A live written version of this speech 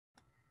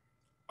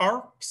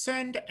arcs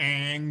and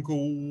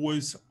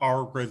angles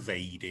are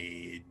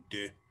related.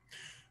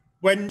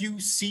 When you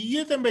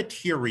see the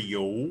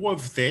material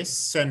of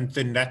this and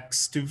the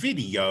next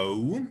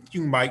video,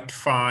 you might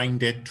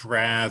find it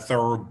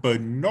rather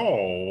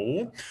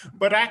banal,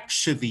 but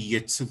actually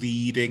it's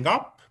leading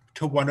up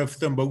to one of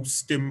the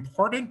most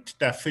important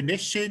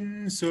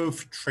definitions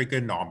of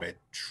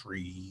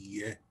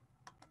trigonometry.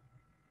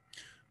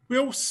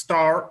 We'll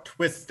start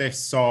with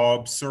this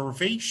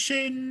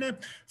observation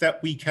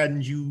that we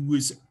can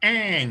use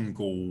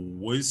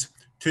angles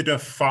to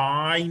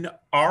define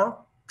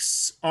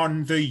arcs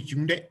on the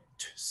unit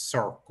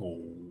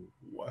circle.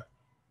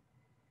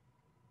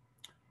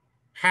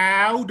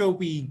 How do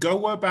we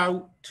go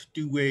about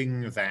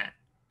doing that?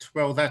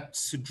 Well,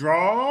 let's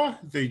draw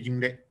the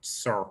unit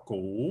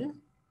circle.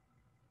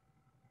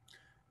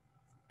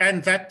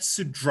 And let's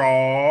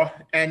draw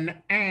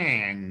an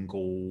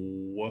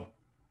angle.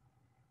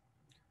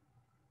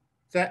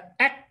 The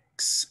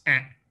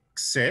x-axis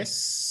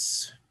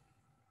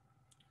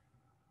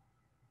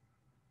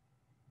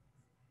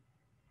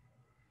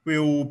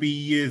will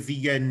be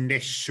the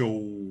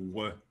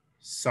initial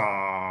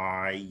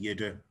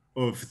side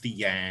of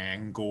the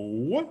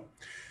angle.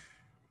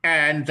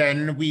 And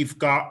then we've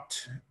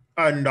got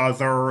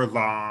another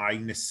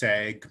line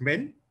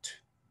segment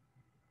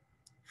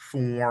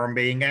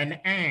forming an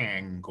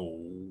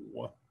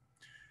angle.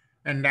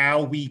 And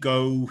now we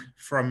go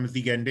from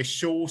the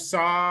initial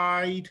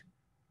side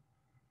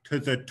to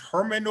the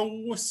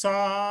terminal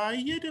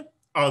side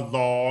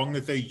along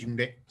the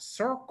unit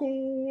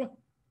circle.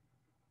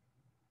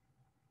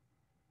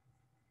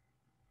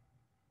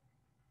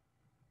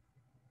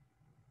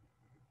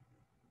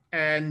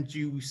 And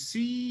you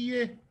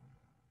see,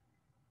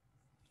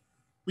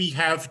 we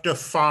have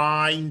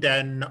defined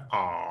an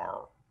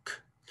arc.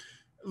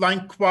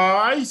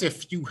 Likewise,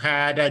 if you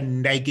had a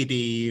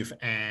negative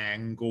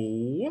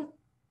angle,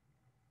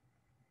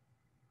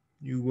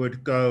 you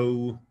would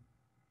go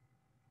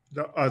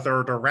the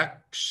other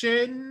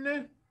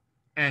direction,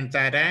 and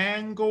that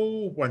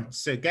angle,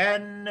 once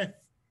again,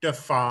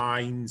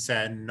 defines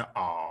an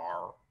arc.